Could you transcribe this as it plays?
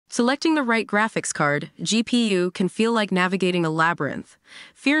Selecting the right graphics card, GPU, can feel like navigating a labyrinth.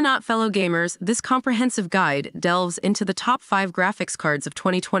 Fear not, fellow gamers, this comprehensive guide delves into the top 5 graphics cards of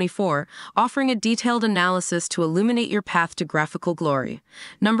 2024, offering a detailed analysis to illuminate your path to graphical glory.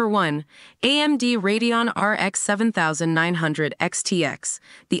 Number 1. AMD Radeon RX 7900 XTX,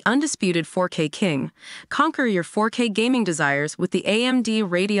 the undisputed 4K king. Conquer your 4K gaming desires with the AMD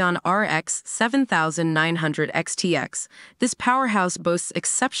Radeon RX 7900 XTX. This powerhouse boasts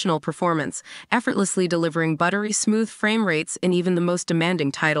exceptional performance, effortlessly delivering buttery smooth frame rates in even the most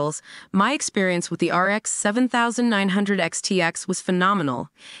demanding titles. My experience with the RX 7900 XTX was phenomenal.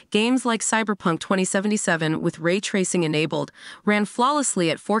 Games like Cyberpunk 2077, with ray tracing enabled, ran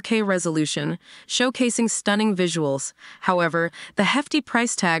flawlessly at 4K resolution, showcasing stunning visuals. However, the hefty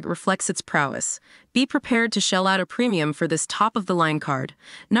price tag reflects its prowess. Be prepared to shell out a premium for this top-of-the-line card.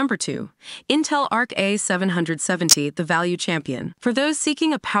 Number 2. Intel Arc A770, the value champion. For those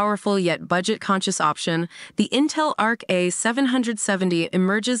seeking a powerful yet budget-conscious option, the Intel Arc A770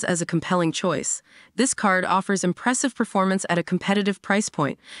 emerges as a compelling choice. This card offers impressive performance at a competitive price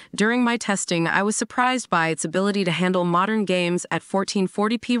point. During my testing, I was surprised by its ability to handle modern games at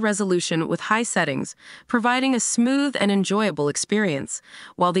 1440p resolution with high settings, providing a smooth and enjoyable experience.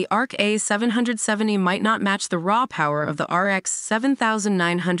 While the Arc A770 might not match the raw power of the RX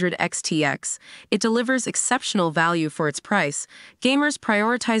 7900 XTX, it delivers exceptional value for its price. Gamers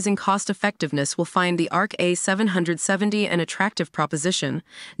prioritizing cost-effectiveness will find the Arc A770 an attractive proposition.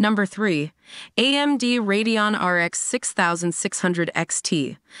 Number 3. AMD Radeon RX 6600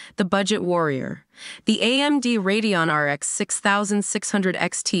 XT, the budget warrior. The AMD Radeon RX 6600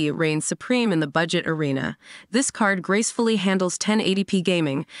 XT reigns supreme in the budget arena. This card gracefully handles 1080p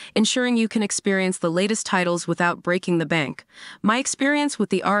gaming, ensuring you can experience the latest titles without breaking the bank. My experience with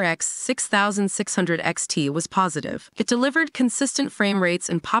the RX 6600 XT was positive. It delivered consistent frame rates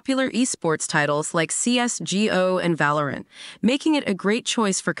in popular esports titles like CS:GO and Valorant, making it a great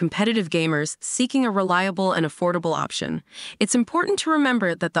choice for competitive gamers seeking a reliable and affordable option. It's important to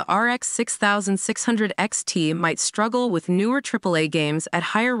remember that the RX 6600 XT might struggle with newer AAA games at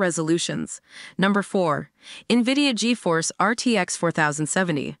higher resolutions. Number 4. NVIDIA GeForce RTX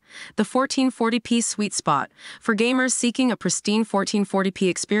 4070, the 1440p sweet spot. For gamers seeking a pristine 1440p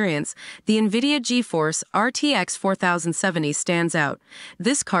experience, the NVIDIA GeForce RTX 4070 stands out.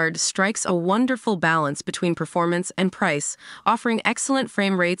 This card strikes a wonderful balance between performance and price, offering excellent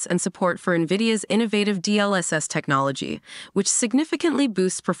frame rates and support for NVIDIA's innovative DLSS technology, which significantly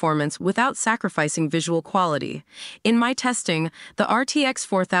boosts performance without sacrificing visual quality. In my testing, the RTX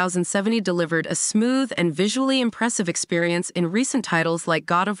 4070 delivered a smooth and visually impressive experience in recent titles like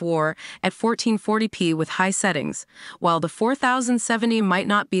God of War at 1440p with high settings. While the 4070 might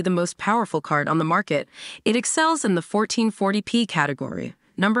not be the most powerful card on the market, it excels in the 1440p category.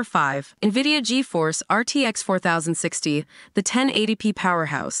 Number 5. NVIDIA GeForce RTX 4060, the 1080p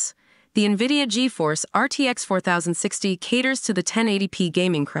powerhouse. The NVIDIA GeForce RTX 4060 caters to the 1080p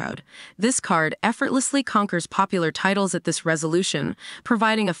gaming crowd. This card effortlessly conquers popular titles at this resolution,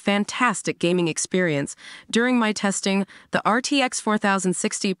 providing a fantastic gaming experience. During my testing, the RTX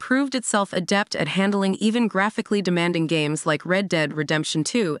 4060 proved itself adept at handling even graphically demanding games like Red Dead Redemption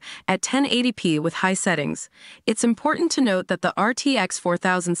 2 at 1080p with high settings. It's important to note that the RTX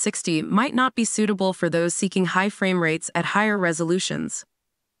 4060 might not be suitable for those seeking high frame rates at higher resolutions.